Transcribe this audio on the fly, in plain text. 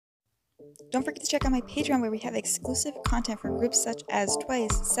Don't forget to check out my Patreon where we have exclusive content for groups such as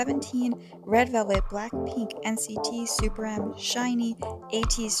Twice, 17, Red Velvet, Blackpink, NCT, Super M, SHINee,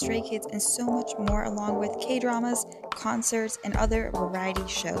 AT, Stray Kids, and so much more, along with K-dramas, concerts, and other variety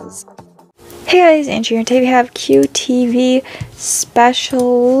shows. Hey guys, Angie, and today we have QTV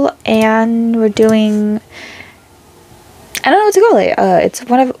special, and we're doing, I don't know what to call it. It's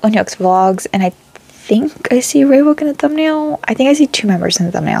one of Onhyuk's vlogs, and I think I see Raewok in the thumbnail. I think I see two members in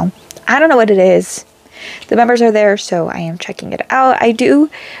the thumbnail. I don't know what it is. The members are there, so I am checking it out. I do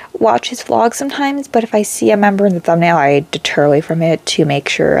watch his vlogs sometimes, but if I see a member in the thumbnail, I deter away from it to make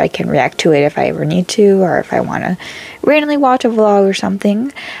sure I can react to it if I ever need to, or if I want to randomly watch a vlog or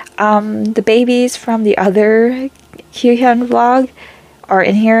something. The babies from the other Kyuhyun vlog are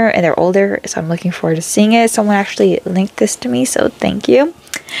in here, and they're older, so I'm looking forward to seeing it. Someone actually linked this to me, so thank you.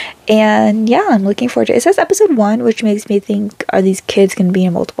 And yeah, I'm looking forward to it. It says episode 1, which makes me think, are these kids going to be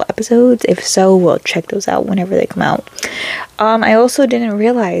in multiple episodes? If so, we'll check those out whenever they come out. I also didn't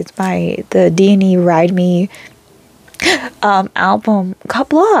realize the D&E Ride Me album got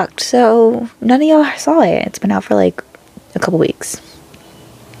blocked, so none of y'all saw it. It's been out for like a couple weeks,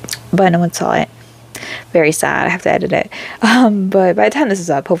 but no one saw it. Very sad. I have to edit it. But by the time this is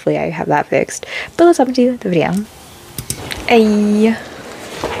up, hopefully I have that fixed. But let's hop into the video. Hey.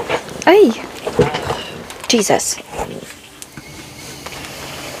 Hey. Jesus.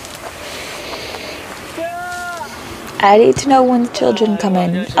 I need to know when the children come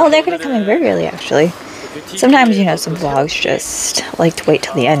in. Oh, they're gonna come in very early, actually. Sometimes, you know, some vlogs just like to wait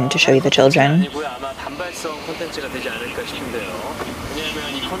till the end to show you the children.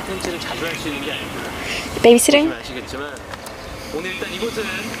 Babysitting?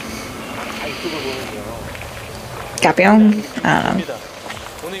 Gapyeong? I don't know.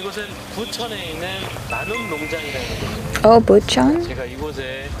 Oh, Bucheon? 제가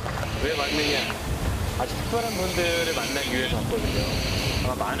이곳에 왜 왔느냐, 아주 특별한 분들을 만나기 위해서 왔거든요.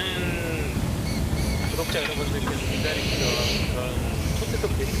 아마 많은 구독자 여러분들께서 기다리시던 그런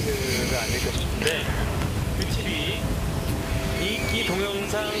초특급 게스트가 아닐까 싶은데, 뷰티비 인기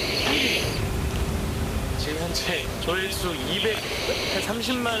동영상 1위, 지금 현재 조회수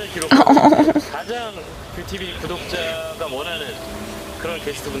 230만을 기록하고 가장 뷰티비 구독자가 원하는 그런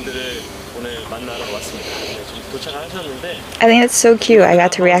게스트분들을 오늘 만나러 왔습니다. 지금 도착하셨는데, I think it's so cute. I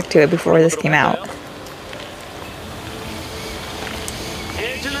got to react to it before this came out.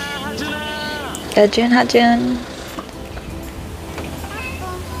 Ejun, Hajun.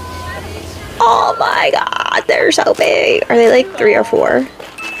 Oh my god, they're so big. Are they like 3 or 4?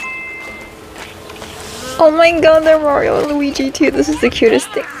 Oh my god, they're Mario and Luigi too. This is the cutest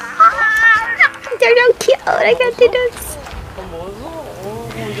thing. They're so cute. I can't do this.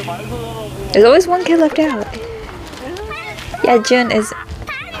 There's always one kid left out. Yeah, Jun is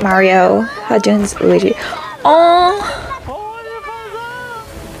Mario. Hajun's Luigi. Oh,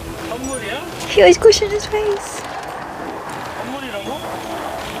 he always squishing his face.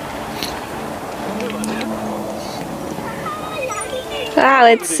 Wow,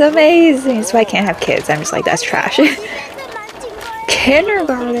 it's amazing. That's why I can't have kids. I'm just like, that's trash.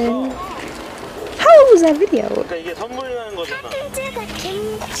 Kindergarten. How old was that video?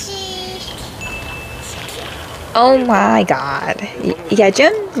 Oh my god. Yeah,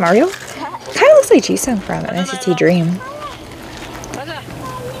 Jun, Mario? Kind of looks like Jisung from NCT Dream.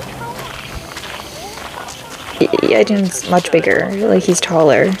 Yeah, Jun's much bigger. Like, he's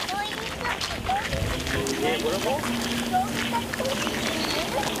taller.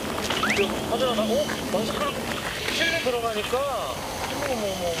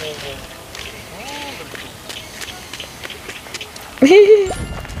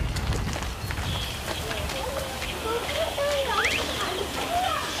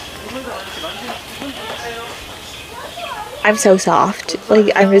 I'm so soft.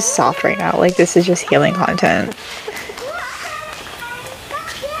 Like, I'm just soft right now. Like, this is just healing content.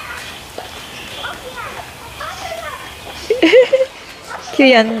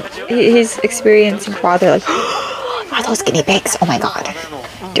 Kyuhyun, he's experiencing father, like, are those guinea pigs? Oh my god.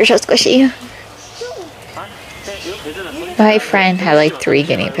 They're so squishy. My friend had like 3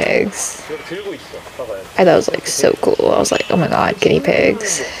 guinea pigs. I thought it was like so cool. I was like, oh my god, guinea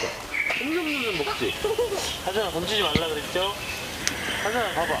pigs.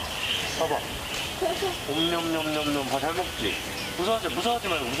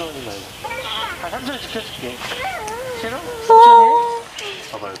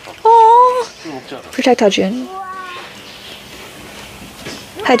 Protect Hajun.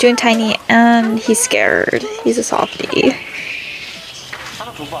 Hajun tiny and he's scared. He's a softie.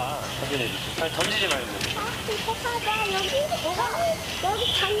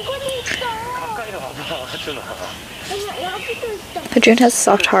 Hajun has a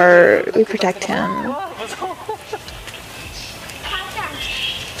soft heart. We protect him.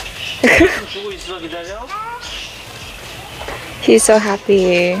 He's so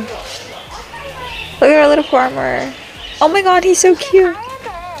happy. Look at our little farmer. Oh my god, he's so cute.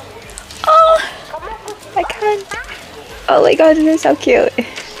 Oh, I can't. Oh my god, they're so cute.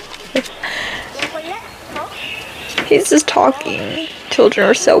 He's just talking. Children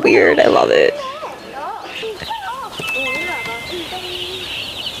are so weird. I love it.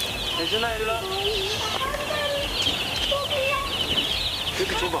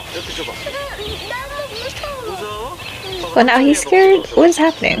 Well, now he's scared? What is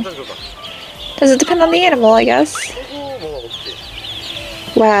happening? Does it depend on the animal, I guess?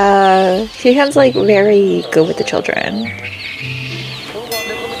 Wow, he sounds like very good with the children.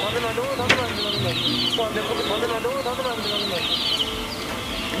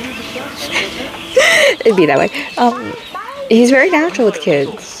 It'd be that way. He's very natural with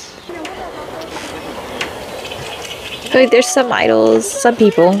kids. Like, there's some idols, some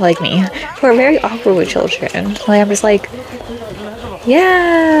people like me, who are very awkward with children. Like, I'm just like,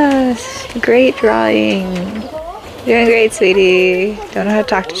 yes, great drawing, doing great, sweetie. Don't know how to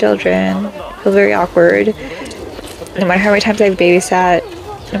talk to children. Feel very awkward. No matter how many times I've babysat,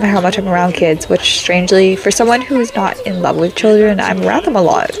 no matter how much I'm around kids, which strangely, for someone who is not in love with children, I'm around them a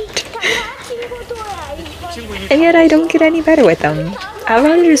lot. And yet I don't get any better with them. I'd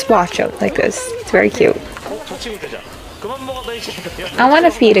rather just watch them like this. It's very cute. I want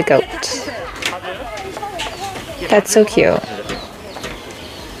to feed a goat. That's so cute.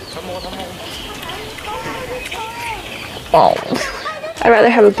 Oh, I'd rather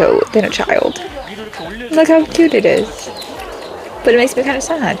have a goat than a child. Look how cute it is. But it makes me kind of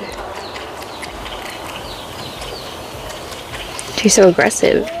sad. She's so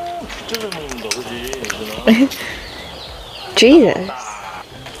aggressive. Jesus.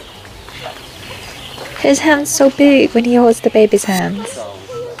 His hand's so big when he holds the baby's hands.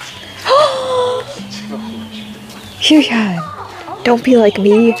 Hyun, don't be like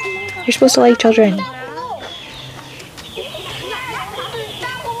me. You're supposed to like children.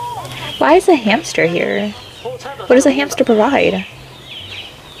 Why is a hamster here? What does a hamster provide?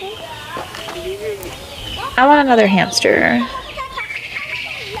 I want another hamster.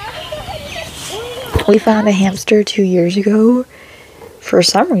 We found a hamster 2 years ago for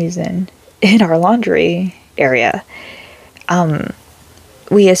some reason in our laundry area.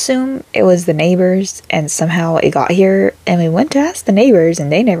 We assume it was the neighbors, and somehow it got here, and we went to ask the neighbors, and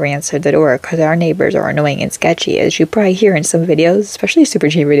they never answered the door because our neighbors are annoying and sketchy, as you probably hear in some videos, especially Super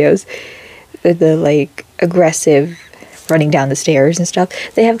G videos. The like aggressive running down the stairs and stuff.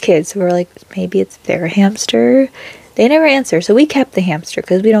 They have kids, so we're like, maybe it's their hamster. They never answer, so we kept the hamster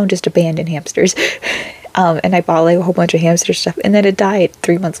because we don't just abandon hamsters. And I bought like a whole bunch of hamster stuff, and then it died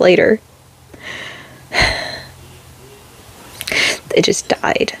 3 months later. It just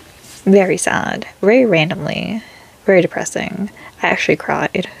died. Very sad. Very randomly. Very depressing. I actually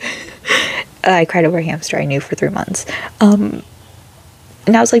cried. I cried over a hamster I knew for 3 months. And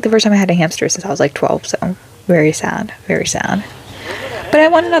that was like the first time I had a hamster since I was like 12, so very sad. Very sad. But I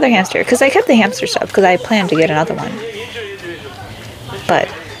want another hamster, because I kept the hamster stuff, because I planned to get another one. But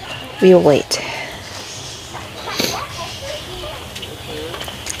we will wait.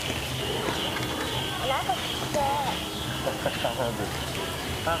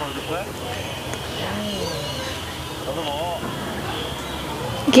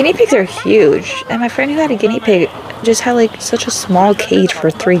 Guinea pigs are huge, and my friend who had a guinea pig just had like such a small cage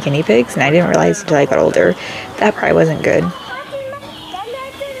for 3 guinea pigs, and I didn't realize until I got older. That probably wasn't good.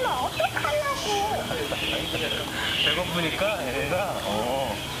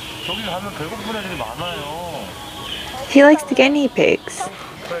 He likes the guinea pigs.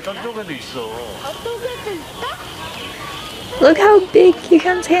 Look how big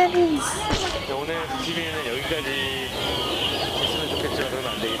Kyuhyun's hand is.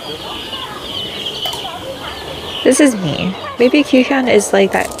 This is me. Maybe Kyuhyun is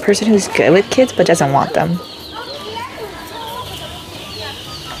like that person who's good with kids but doesn't want them.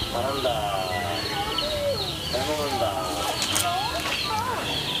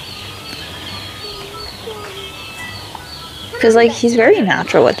 Because like he's very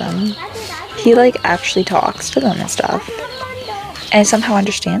natural with them. He like actually talks to them and stuff. And somehow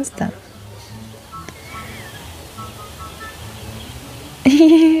understands them.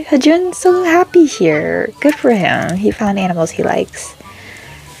 Hajun's so happy here. Good for him. He found animals he likes.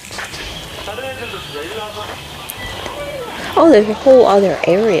 Oh, there's a whole other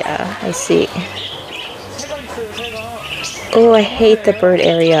area. I see. Oh, I hate the bird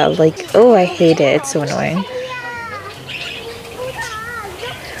area. Like, oh, I hate it. It's so annoying.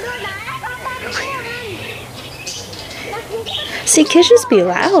 See, kids just be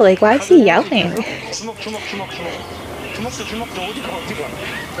loud. Like, why is he yelling?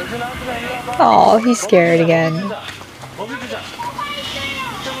 Oh, he's scared again.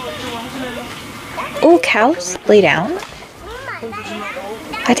 Oh, cows lay down?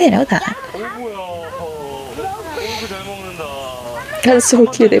 I didn't know that. That's so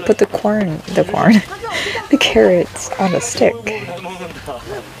cute. They put the carrots on a stick.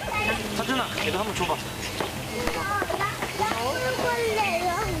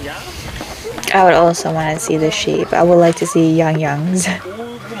 I would also want to see the sheep. I would like to see youngs.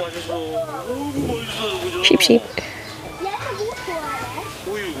 Sheep.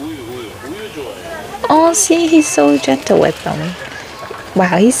 Oh, see, he's so gentle with them.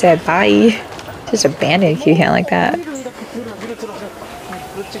 Wow, he said bye. Just abandoned Kyuhyun like that.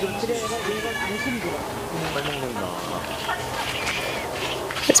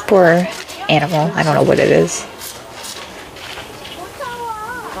 This poor animal. I don't know what it is.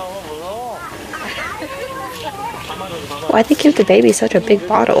 Why'd they give the baby such a big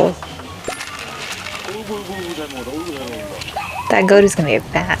bottle? That goat is gonna get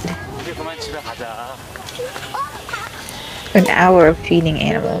fat. An hour of feeding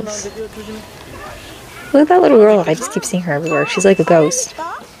animals. Look at that little girl. I just keep seeing her everywhere. She's like a ghost.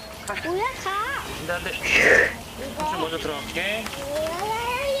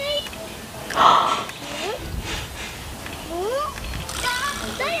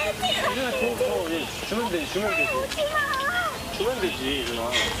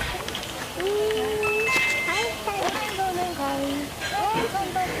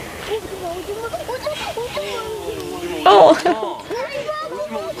 Oh.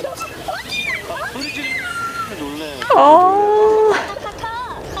 Oh.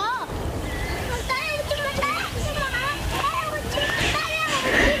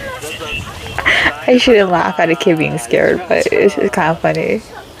 I shouldn't laugh at a kid being scared, but it's just kind of funny.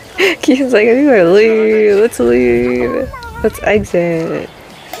 Keisha's like, we gotta leave. Let's leave. Let's exit.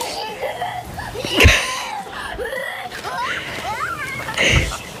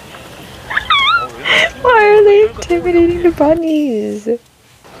 Why are they intimidating the bunnies?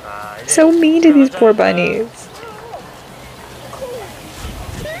 So mean to these poor bunnies.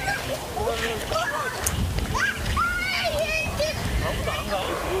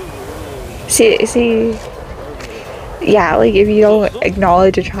 See, yeah, like if you don't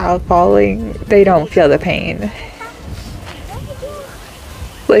acknowledge a child falling, they don't feel the pain.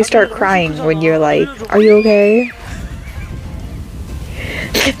 They start crying when you're like, are you okay?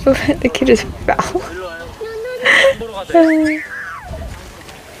 The kid just fell.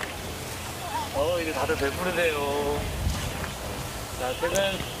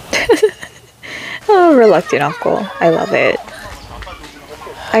 Oh, reluctant uncle. I love it.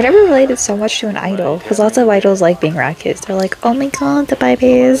 I never related so much to an idol, because lots of idols like being around kids. They're like, oh my god, the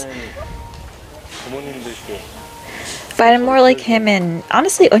babies. But I'm more like him, and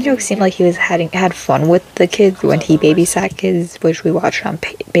honestly, Eunhyuk seemed like he was had fun with the kids when he babysat kids, which we watched on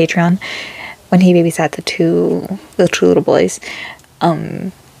Patreon. When he babysat the two little boys,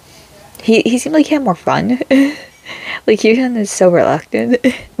 he seemed like he had more fun. Like, Kyuhyun is so reluctant,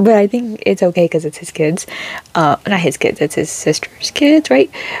 but I think it's okay because it's his kids. Not his kids, it's his sister's kids,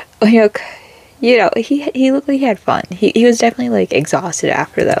 right? You know, he looked like he had fun. He was definitely, like, exhausted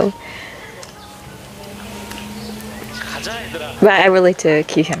after, though. But I relate to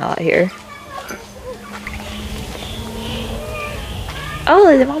Kyuhyun a lot here.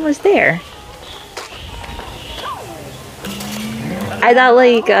 Oh, the mom was there. I thought,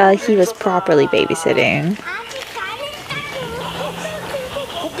 like, he was properly babysitting.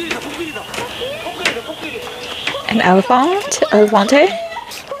 An elephant? Elefante?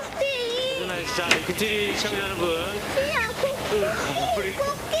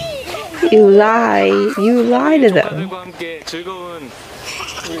 You lie to them.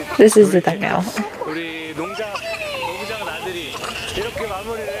 This is the thumbnail.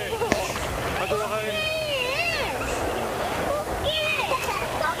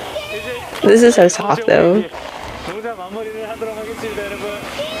 This is so soft though.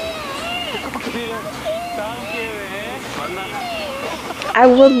 I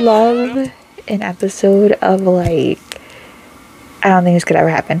would love an episode of, like, I don't think this could ever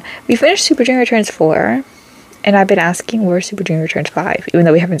happen. We finished Super Junior Returns 4, and I've been asking where's Super Junior Returns 5, even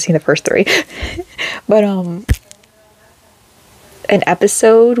though we haven't seen the first 3. But, an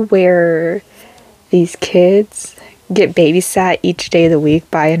episode where these kids get babysat each day of the week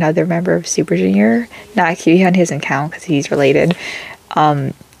by another member of Super Junior. Not Kyuhyun, he doesn't count because he's related.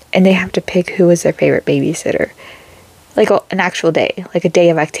 And they have to pick who is their favorite babysitter. Like an actual day, like a day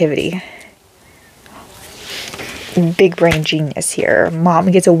of activity. Big brain genius here.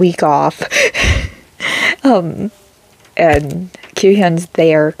 Mom gets a week off. And Kyuhyun's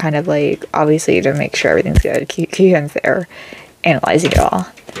there kind of like, obviously to make sure everything's good. Kyuhyun's there analyzing it all.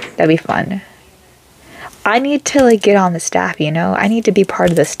 That'd be fun. I need to like get on the staff, you know? I need to be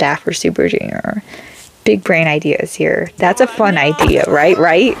part of the staff for Super Junior. Big brain ideas here. That's a fun idea, right?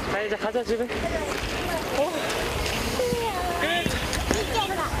 Right?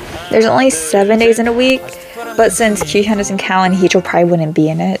 There's only 7 days in a week, but since Kyuhyun doesn't count and Heechul probably wouldn't be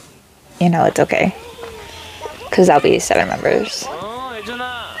in it, you know, it's okay. Because that'll be 7 members.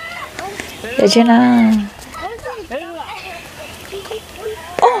 Yejuna.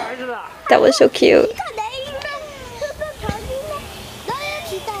 Oh, that was so cute.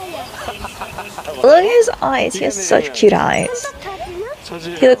 Look at his eyes. He has such cute eyes.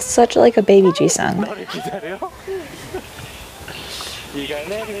 He looks such like a baby Jisung.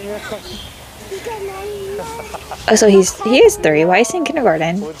 Oh, so he is 3. Why is he in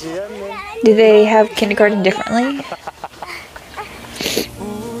kindergarten? Do they have kindergarten differently?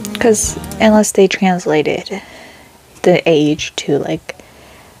 Because unless they translated the age to like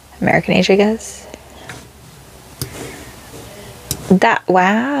American age, I guess.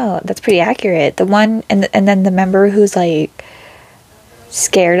 Wow, that's pretty accurate. The one and then the member who's like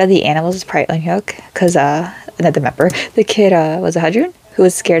scared of the animals is probably Eunhyuk, because not the kid was a Hajun who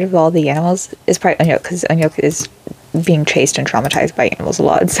was scared of all the animals is probably Eunhyuk, because Eunhyuk is being chased and traumatized by animals a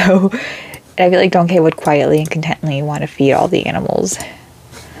lot. So I feel like Donkey would quietly and contently want to feed all the animals.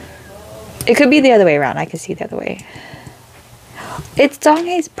 It could be the other way around. I could see the other way. It's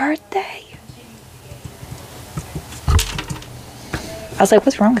Donghei's birthday. I was like,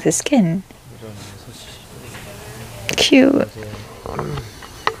 what's wrong with his skin? Cute.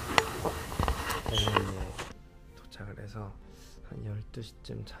 도착을 해서 한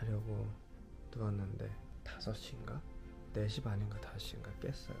 12시쯤 자려고 누웠는데 5시인가? 4시 반인가 5시인가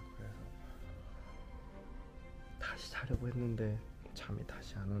깼어요. 그래서 다시 자려고 했는데 잠이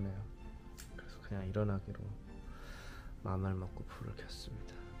다시 안 오네요. 그래서 그냥 일어나기로 마음을 먹고 불을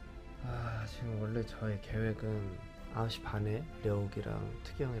켰습니다. 지금 원래 저의 계획은 9시 반에 려욱이랑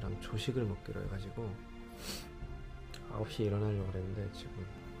특이 형이랑 조식을 먹기로 해가지고 9시에 일어나려고 그랬는데 지금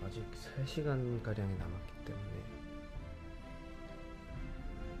아직 3시간가량이 남았기 때문에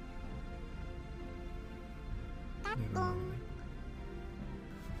일어나네.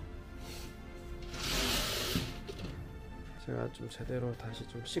 제가 좀 제대로 다시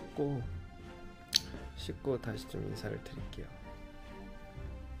좀 씻고 다시 좀 인사를 드릴게요.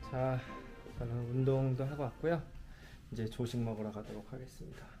 자, 저는 운동도 하고 왔고요. 이제 조식 먹으러 가도록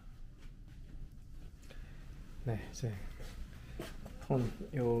하겠습니다. 네, 이제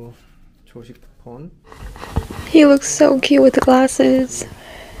요 조식 폰. He looks so cute with the glasses.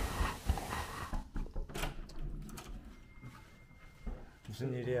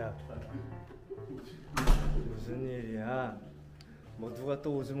 무슨 일이야? 무슨 일이야? 뭐 누가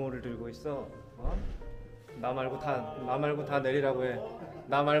또 오즈모를 들고 있어? 어? 나 말고 다 내리라고 해.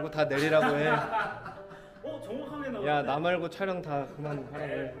 나 말고 다 내리라고 해. 정확하게 나와. 야, 나 말고 촬영 다 그만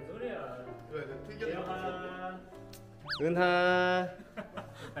하라고 해. 소리야. 은하.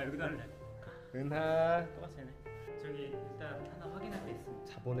 여기도 할래. 은하. 똑같네. 저기 일단 하나 확인할 게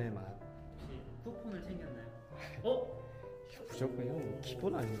있습니다. 자본의 맛. 혹시 쿠폰을 챙겼나요? 이거 무조건 형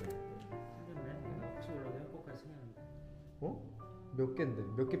기본 아니에요? 챙겼네. 혹시 몰라도 협곡까지 챙겼는데. 어? 몇 개인데?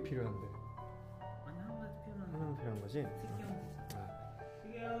 몇 개 필요한데? 아니 하나만 필요한 거지? 특이 형.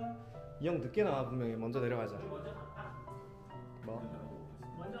 특이 형. 이 형 늦게 나와 분명히. 먼저 내려가자.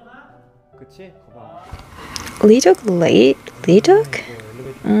 먼저 가? 그치? 거봐. Lee took late? Lee took?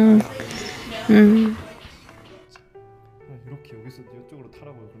 이렇게 여기서 이쪽으로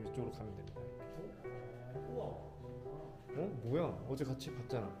타라고요. 그럼 이쪽으로 가면 됩니다. 어? 뭐야? 어제 같이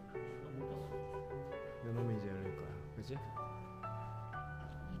봤잖아. 요 놈이 이제 열릴 거야. 그치?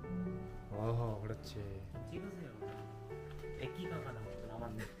 와, 그렇지. 찍으세요. 애기가가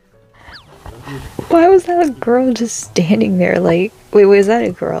남았네. Why was that a girl just standing there like... Wait, was that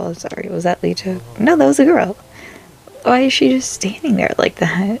a girl? I'm sorry. Was that Lee Chuk? No, that was a girl. Why is she just standing there like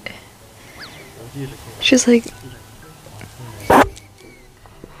that? She's like...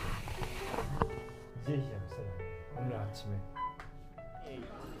 오늘 아침에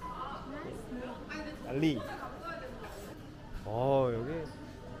알리. 여기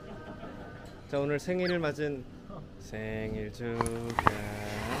자, 오늘 생일을 맞은 생일 축하.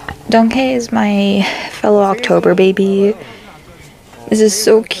 Donkey is my fellow October baby. This is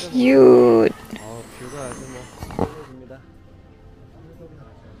so cute. 뷰가 아주 뭐 끝내줍니다.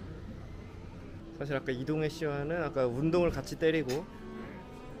 사실 아까 이동해 씨와는 아까 운동을 같이 때리고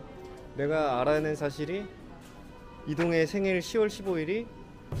내가 알아낸 사실이 이동의 생일 10월 15일이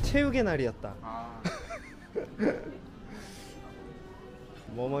체육의 날이었다.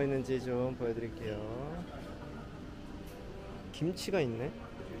 뭐뭐 있는지 좀 보여드릴게요. 김치가 있네.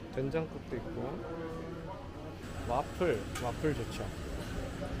 된장국도 있고 와플 좋죠.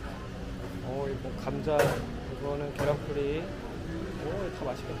 이거 감자, 이거는 계란프리. 다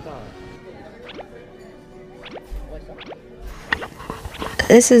맛있겠다.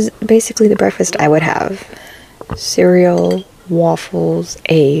 This is basically the breakfast I would have. Cereal, waffles,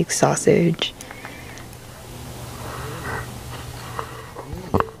 eggs, sausage.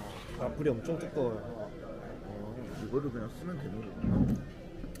 와플이 엄청 두꺼워요. 이거를 그냥 쓰면 되는 거구나.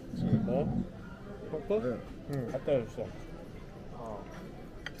 꺾어? 네. 응, 갖다 줬어.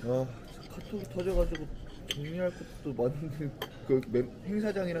 카톡이 터져가지고 정리할 것도 많은데 그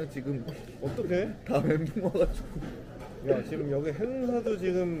행사장이랑 지금 어떡해? 다 멘붕 와가지고. 야, 지금 여기 행사도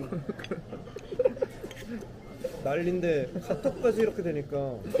지금 난린데 카톡까지 이렇게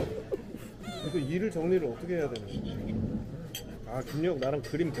되니까 이거 일을 정리를 어떻게 해야 되나? 김력 나랑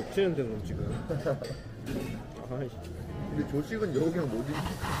그림 겹치는데 그럼 지금. 근데 조식은 여기랑 모든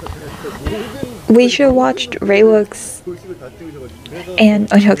We should watch Raywooks 조식을 다 찍으셔가지고. and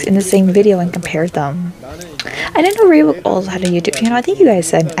Unhooks in the same video and compare them. I didn't know Raywook also had a YouTube channel. I think you guys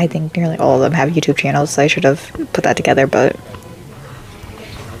said I think nearly all of them have YouTube channels, so I should have put that together, but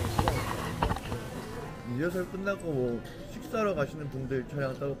리허설 끝나고 뭐 식사하러 가시는 분들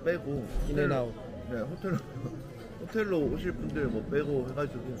차량 따로 빼고 인앤아웃. 네, 호텔로 오실 분들 뭐 빼고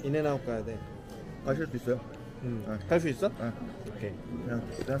해가지고 인앤아웃 가야 돼. 가실 수 있어요? 갈 수 있어? 네. 오케이. 그냥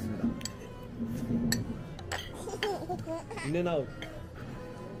빼놨습니다. 인앤아웃.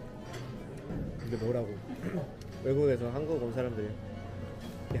 근데 뭐라고? 외국에서 한국 온 사람들이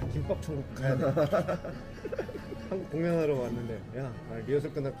야 김밥 천국 가야 돼. 한국 공연하러 왔는데 야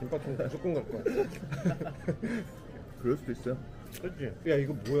리허설 끝나고 김밥 천국 무조건 갈 거야. 그럴 수도 있어요. 그렇지? 야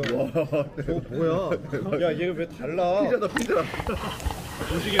이거 뭐야? 와, 저거 뭐야? 야 얘가 왜 달라? 피자다.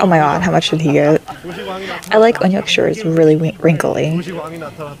 oh my god, how much did he get? 도시광이 I like Unhook's shirt, it's really wrinkly. 도시광이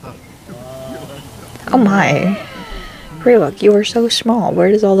나타났다. Oh my. Raywook, you are so small. Where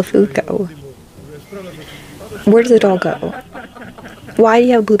does all the food go? Where does it all go? Why do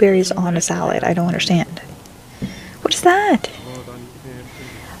you have blueberries on a salad? I don't understand. What is that?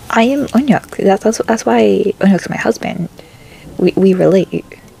 I am Unhook. That's why Unhook's my husband. We relate.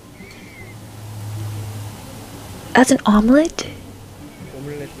 That's an omelet?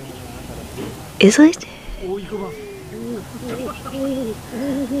 Is it? 오 이거 봐.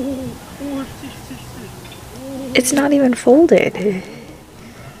 It's not even folded.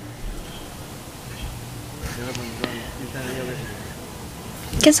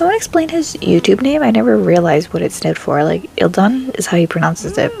 Can someone explain his YouTube name? I never realized what it stood for. Like, Ildon is how he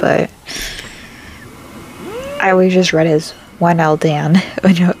pronounces it, but I always just read as Wanal Dan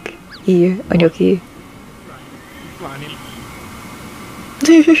Unhook. Unhoki.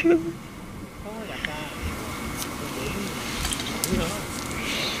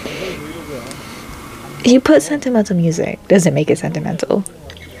 You put sentimental music. Doesn't make it sentimental.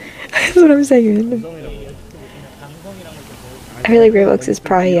 That's what I'm saying. I feel like Raybooks is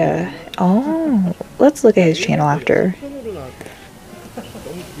probably oh, let's look at his channel after.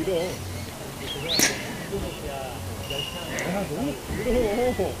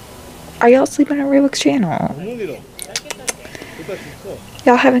 Are y'all sleeping on Raybooks' channel?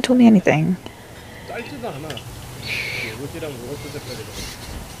 Y'all haven't told me anything.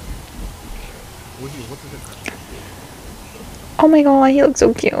 Oh my god, he looks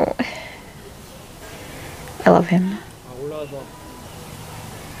so cute. I love him.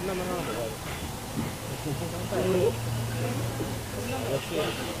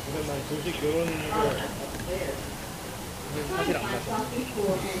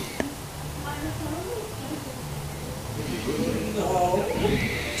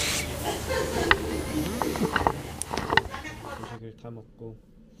 조식을 다 먹고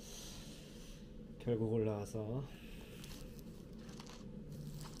결국 올라와서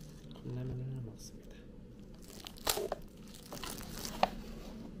컵라면을 먹습니다.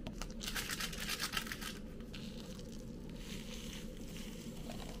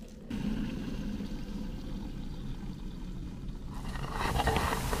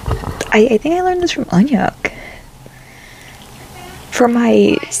 I think I learned this from Unhook. For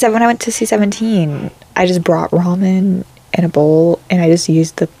my when I went to C17, I just brought ramen in a bowl and I just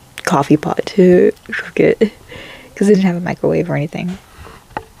used the coffee pot to cook it because it didn't have a microwave or anything.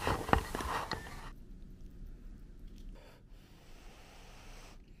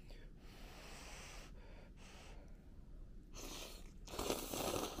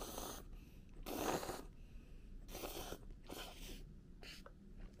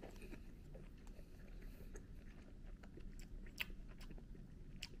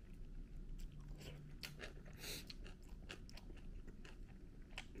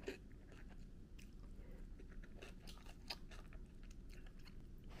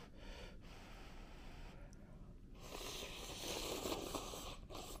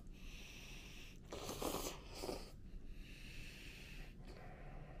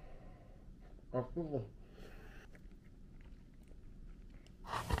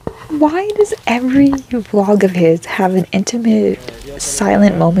 Why does every vlog of his have an intimate,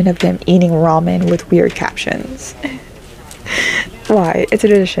 silent moment of him eating ramen with weird captions? Why? It's a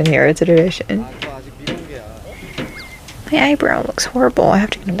tradition here, it's a tradition. My eyebrow looks horrible, I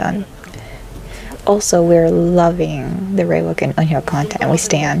have to get them done. Also, we're loving the Reebok and Eunhyuk content, we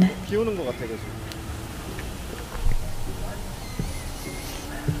stan.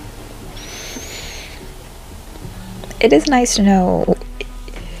 It is nice to know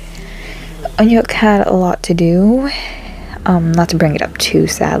Eunhyuk had a lot to do. Not to bring it up too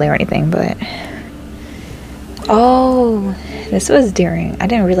sadly or anything, but oh, this was during, I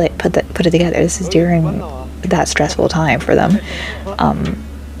didn't really put it together. This is during that stressful time for them.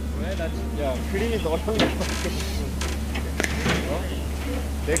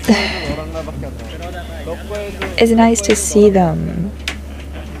 It's nice to see them,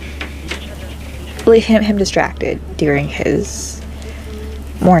 like him distracted during his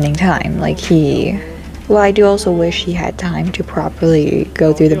morning time. Like well, I do also wish he had time to properly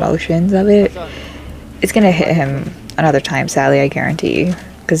go through the motions of it. It's gonna hit him another time, sadly, I guarantee,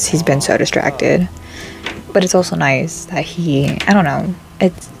 because he's been so distracted. But it's also nice that I don't know,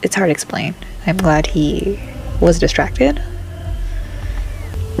 it's hard to explain. I'm glad he was distracted.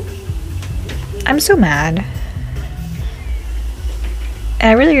 I'm so mad. And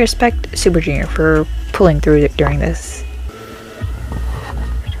I really respect Super Junior for pulling through during this.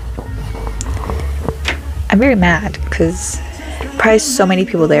 I'm very mad because probably so many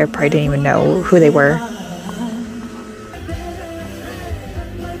people there probably didn't even know who they were.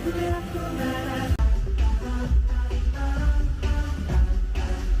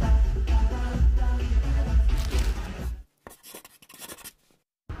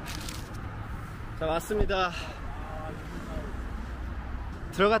 자, 왔습니다.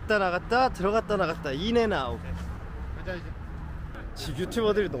 들어갔다 나갔다 들어갔다 나갔다 인앤아웃. 지금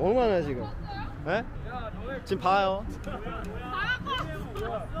유튜버들이 너무 많아 지금. 에? 지금 봐요.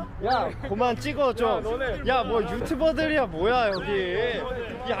 야, 그만 찍어 좀. 야, 뭐 유튜버들이야 뭐야 여기.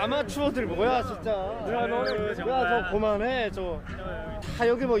 이 아마추어들 뭐야 진짜. 야, 저 그만해 저. 다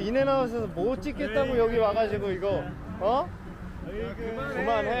여기 뭐 인앤아웃에서 뭐 찍겠다고 여기 와가지고 이거 어?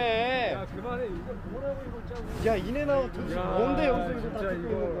 그만해. 야, 그만해. 이거 뭐라고 이거 짜고. 야, 인앤아웃 도대체 뭔데 여기서 이거 다 찍고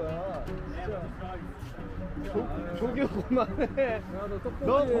있는 거야. 조교 그만해.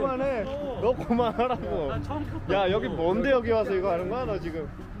 너 그만해. 너 그만하라고. 야, 여기 뭔데 여기 와서 이거 하는 거야 너 지금?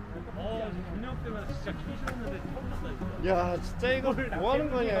 저녁 때문에 진짜 키 싫었는데 처음 봤다. 야, 진짜 이거 뭐 하는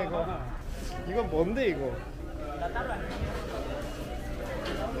거냐 이거? 이거 뭔데 이거?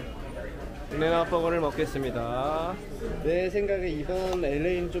 인앤아웃 버거를 먹겠습니다. 내 생각에 이번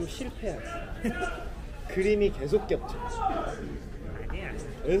LA는 좀 실패야. 그림이 계속 겹쳐.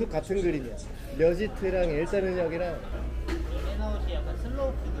 계속 같은 그림이야. 려지트랑 일산은역이랑. 인앤아웃이 약간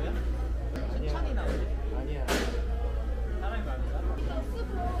슬로우 푸드야? 천천히 나오지? 아니야. 사람이 많은가?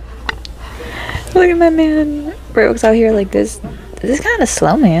 Look at my man. Reebok's out here like this. This is kind of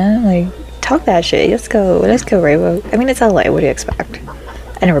slow, man. Like, talk that shit. Let's go, Reebok. I mean, it's LA. What do you expect?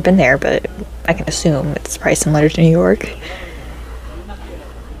 I've never been there, but I can assume it's probably similar to New York.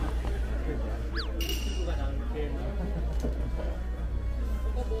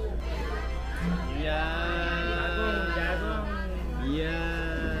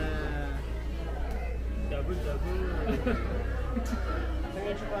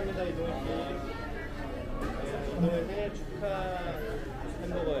 생일 축하합니다 이동희 씨. 이동희 생일 축하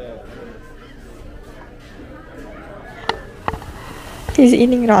햄버거예요. He's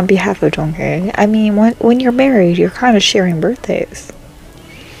eating it on behalf of Donghae. I mean, when you're married, you're kind of sharing birthdays.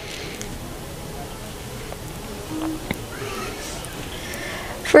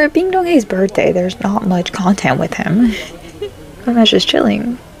 For it being Donghae's birthday, there's not much content with him. I'm not just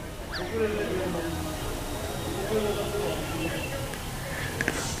chilling.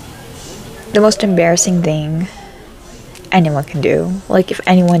 the most embarrassing thing anyone can do. Like, if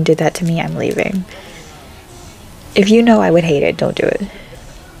anyone did that to me, I'm leaving. If you know I would hate it, don't do it.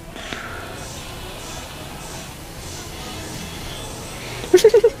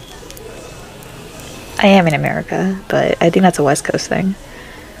 I am in America, but I think that's a West Coast thing.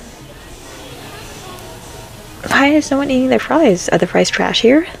 Why is no one eating their fries? Are the fries trash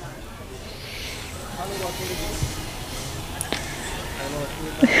here?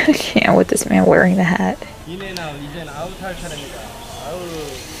 I can't with this man wearing the hat.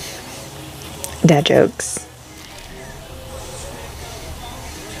 Dad jokes.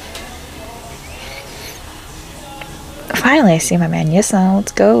 Finally, I see my man. Yes, now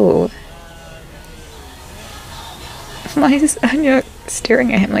let's go. Why is Anya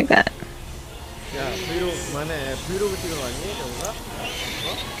staring at him like that?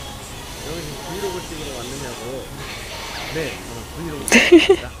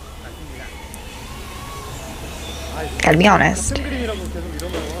 Gotta be honest.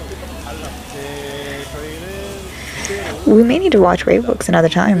 We may need to watch Rainbooks Books another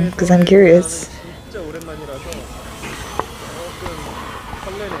time because I'm curious.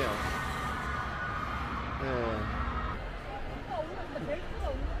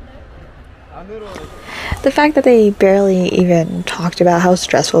 The fact that they barely even talked about how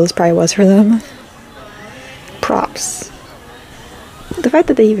stressful this probably was for them. Props. The fact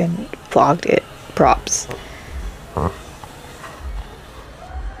that they even vlogged it. Props.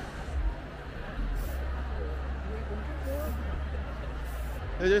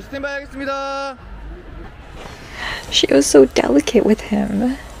 She was so delicate with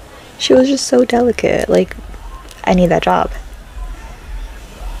him. She was just so delicate. Like, I need that job.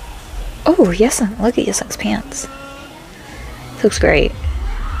 Oh, Yesung. Look at Yesung's pants. Looks great.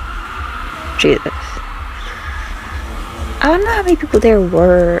 Jesus. I don't know how many people there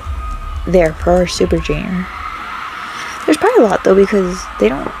were there for Super Junior. There's probably a lot though because they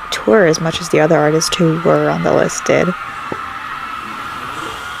don't tour as much as the other artists who were on the list did.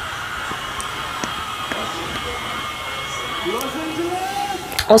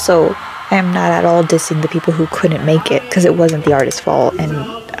 Also, I am not at all dissing the people who couldn't make it because it wasn't the artist's fault, and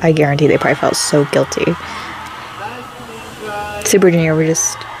I guarantee they probably felt so guilty. Super Junior were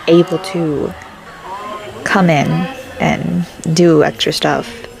just able to come in and do extra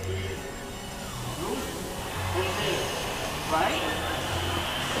stuff.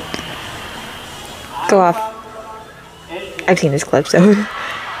 Go off. I've seen this clip, so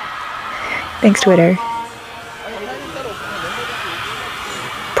thanks, Twitter.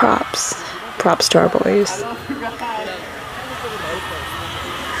 Props. Props to our boys.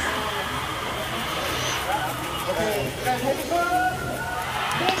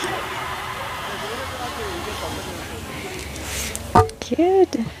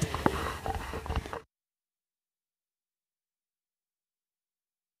 Good.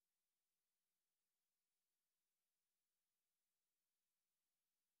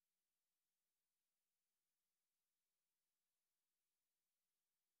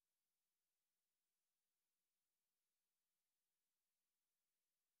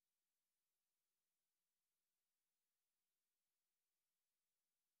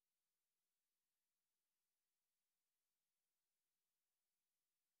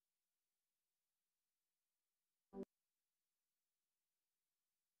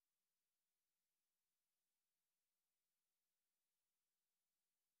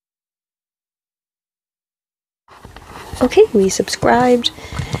 Okay, we subscribed.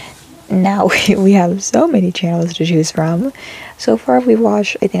 Now we have so many channels to choose from. So far we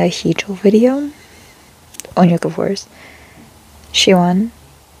watched, I think, a Hicho video. Onyuk, of course. Shiwon.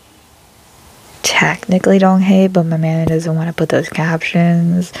 Technically Donghae, but my man doesn't want to put those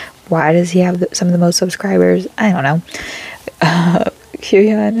captions. Why does he have some of the most subscribers? I don't know.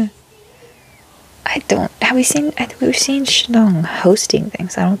 Kyuhyun. I think we've seen Shinong hosting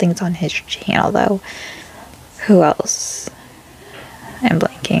things. I don't think it's on his channel though. Who else? I'm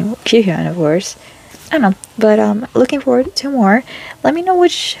blanking. Kyuhyun, of course. I don't know. But looking forward to more. Let me know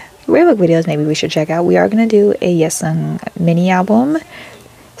which Raybook videos maybe we should check out. We are going to do a Yesung mini album.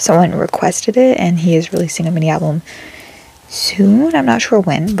 Someone requested it, and he is releasing a mini album soon. I'm not sure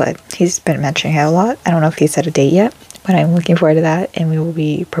when, but he's been mentioning it a lot. I don't know if he set a date yet, but I'm looking forward to that, and we will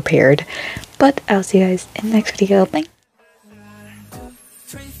be prepared. But I'll see you guys in the next video. Bye!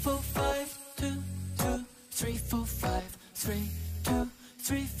 3, 4, 5, 2, 2, 3, 4, 5, 3, 2,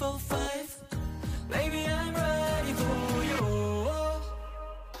 3, 4, 5.